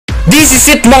This is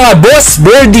it mga boss,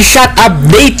 Birdie shot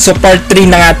update. So part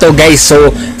 3 na nga to guys. So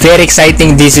very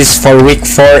exciting, this is for week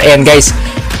 4. And guys,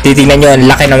 titignan nyo ang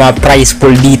laki ng mga prize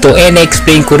pool dito. And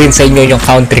explain ko rin sa inyo yung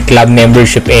country club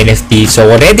membership NFT. So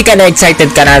ready ka na, excited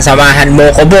ka na, samahan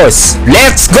mo ko boss.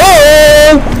 Let's go!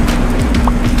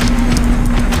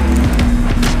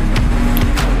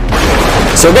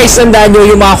 So guys, tandaan nyo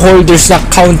yung mga holders na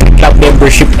country club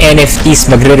membership NFTs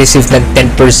magre-receive ng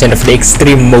 10% of the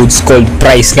extreme modes called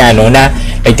prize nga no, na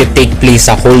take place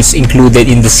sa holes included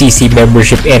in the CC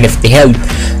membership NFT held.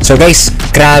 So guys,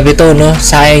 grabe to no,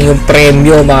 sayang yung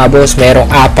premyo mga boss. Merong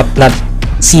 4 na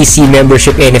CC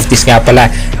membership NFTs nga pala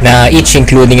na each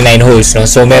including 9 holes no.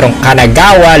 So merong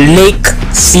Kanagawa Lake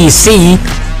CC,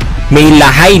 may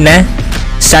Lahaina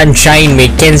Sunshine, may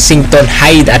Kensington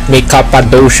Hyde at may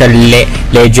Cappadocia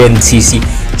Legend CC.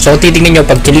 So titingnan nyo,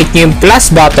 pag click nyo yung plus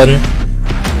button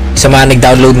sa mga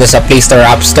nag-download na sa Play Store,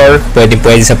 App Store, pwede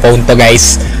sa phone to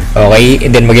guys. Okay,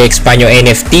 and then mag-expand yung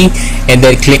NFT and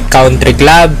then click country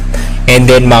club and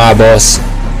then mga boss,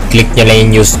 click nyo lang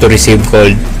yung use to receive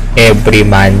gold every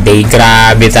Monday.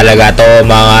 Grabe talaga to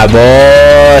mga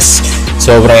boss,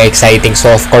 sobrang exciting.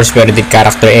 So of course meron din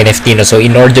character NFT no. So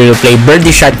in order to play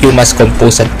Birdie Shot, you must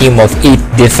compose a team of 8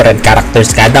 different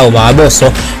characters kada mga boss.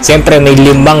 So siyempre may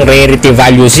 5 rarity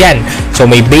values yan. So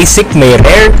may basic, may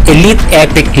rare, elite,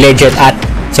 epic, legend at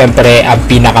siyempre ang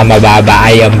pinakamababa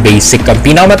ay ang basic. Ang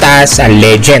pinakamataas ang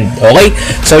legend. Okay,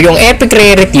 so yung epic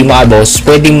rarity mga boss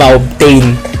pwedeng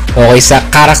ma-obtain sa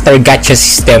character gacha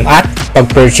system at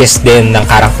pag-purchase din ng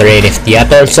character NFT. At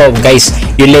also guys,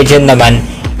 yung legend naman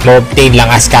ma-obtain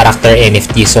lang as character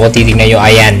NFT. So kung titignan nyo,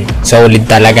 ayan, solid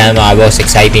talaga mga boss,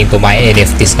 exciting to mga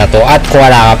NFTs na to. At kung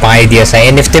wala ka pang idea sa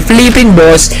NFT flipping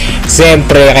boss,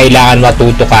 siyempre kailangan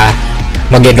matuto ka,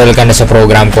 mag-enroll ka na sa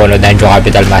program ko no, Danjo the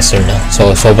Capital Master no.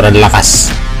 So sobrang lakas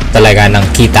talaga ng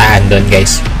kitaan doon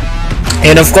guys.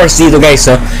 And of course dito guys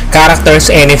no,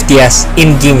 characters NFT as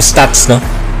in-game stats no,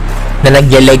 na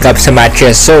nag-leg up sa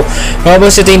matches. So mga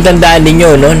boss, ito yung tandaan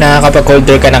ninyo no, na kapag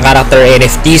holder ka ng character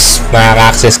NFTs,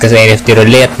 makaka-access ka sa NFT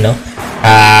roulette no.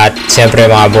 At siyempre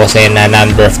mga boss, ayun na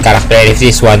number of character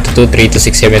NFTs 1 to 2, 3 to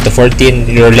 6, 7 to 14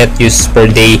 roulette use per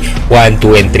day 1,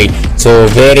 2, and 3. So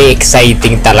very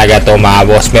exciting talaga to mga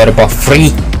boss. Meron pa free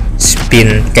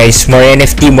spin guys, more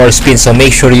NFT, more spin. So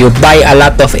make sure you buy a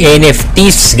lot of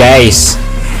NFTs guys.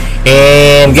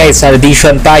 And guys,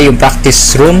 addition pa yung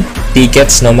practice room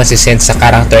tickets no, masisend sa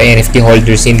character NFT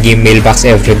holders in game mailbox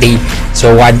every day.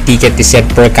 So 1 ticket is sent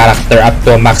per character up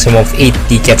to a maximum of 8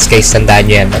 tickets guys, tandaan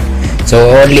nyo yan no? So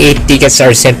only 8 tickets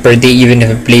are sent per day even if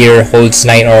a player holds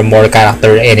 9 or more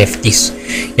character NFTs.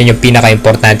 Yan yung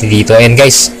pinaka-importante dito. And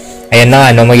guys, ayan na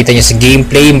nga no, makita nyo sa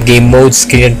gameplay, game mode,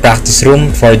 screen, practice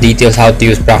room for details how to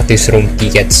use practice room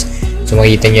tickets. So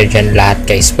makita nyo dyan lahat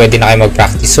guys, pwede na kayo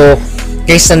mag-practice. So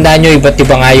guys, tandaan nyo, iba't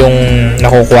iba nga yung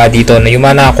nakukuha dito no? Yung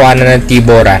mga nakakuha na ng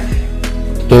Bora,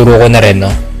 turo ko na rin no,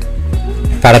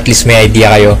 para at least may idea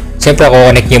kayo. Siyempre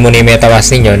connect nyo muna yung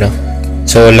metamask ninyo no.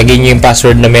 So lagyan nyo yung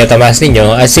password na metamask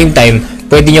ninyo. At same time,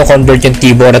 pwede nyo convert yung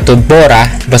Bora to Bora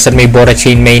basta may Bora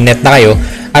chain mainnet na kayo.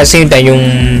 At same time,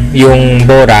 yung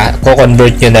Bora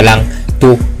ko-convert nyo na lang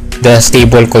to the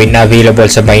stable coin na available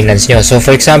sa Binance nyo. So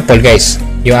for example guys,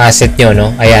 yung asset nyo no,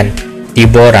 ayan,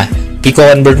 Bora,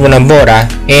 i-convert mo ng Bora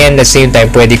and at the same time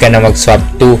pwede ka na mag-swap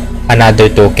to another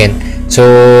token. So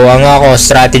ang ako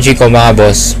strategy ko mga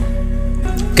boss,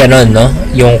 ganun no,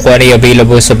 yung kung ano yung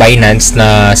available sa Binance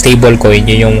na stablecoin,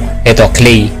 yun yung ito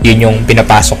Clay, yun yung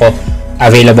pinapasok ko,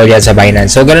 available yan sa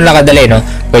Binance. So ganun lang kadali no,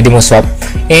 pwede mo swap.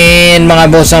 And mga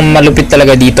boss, ang malupit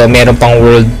talaga dito, meron pang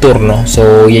world tour no.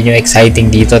 So yan yung exciting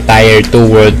dito, tier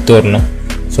 2 world tour no.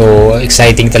 So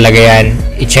exciting talaga yan,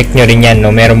 i-check nyo rin yan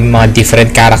no. Meron mga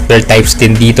different character types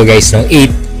din dito guys no,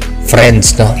 8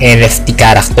 friends no, NFT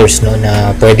characters no,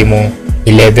 na pwede mong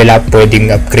i-level up,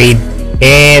 pwedeng upgrade.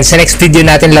 And sa next video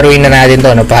natin, laruin na natin to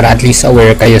no, para at least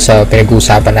aware kayo sa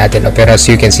pinag-uusapan natin no. Pero as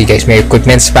you can see guys, may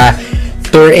equipments pa,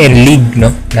 tour and league no,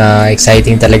 na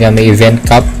exciting talaga. May event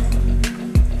cup.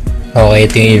 Okay,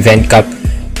 ito yung event cup,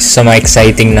 isa sa mga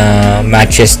exciting na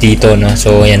matches dito no.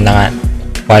 So yan na nga,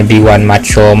 1v1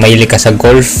 match. So mahilig ka sa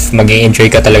golf, mag-enjoy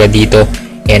ka talaga dito.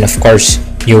 And of course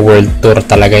yung world tour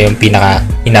talaga yung pinaka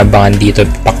inabangan dito,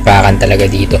 pakpakan talaga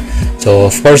dito. So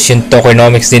of course yung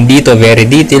tokenomics din dito, very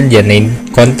detailed yan na yung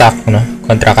contact no,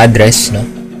 contract address no,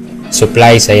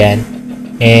 supplies, ayan.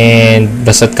 And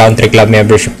basta country club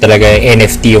membership talaga,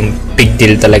 NFT yung big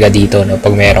deal talaga dito no,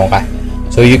 pag meron ka.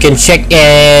 So you can check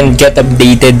and get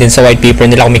updated din sa white paper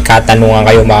nila kung may katanungan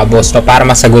kayo mga boss no, para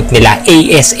masagot nila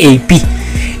ASAP.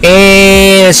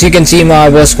 And as you can see mga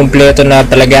boss, kompleto na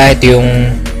talaga. Ito yung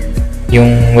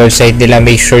yung website nila.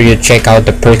 Make sure you check out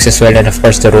the perks as well, and of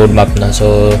course the roadmap, no?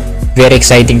 So very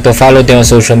exciting to follow them on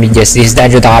social medias. This is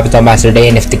Danjo the Capital Master, the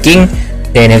NFT King,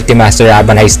 the NFT Master. Have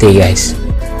a nice day, guys.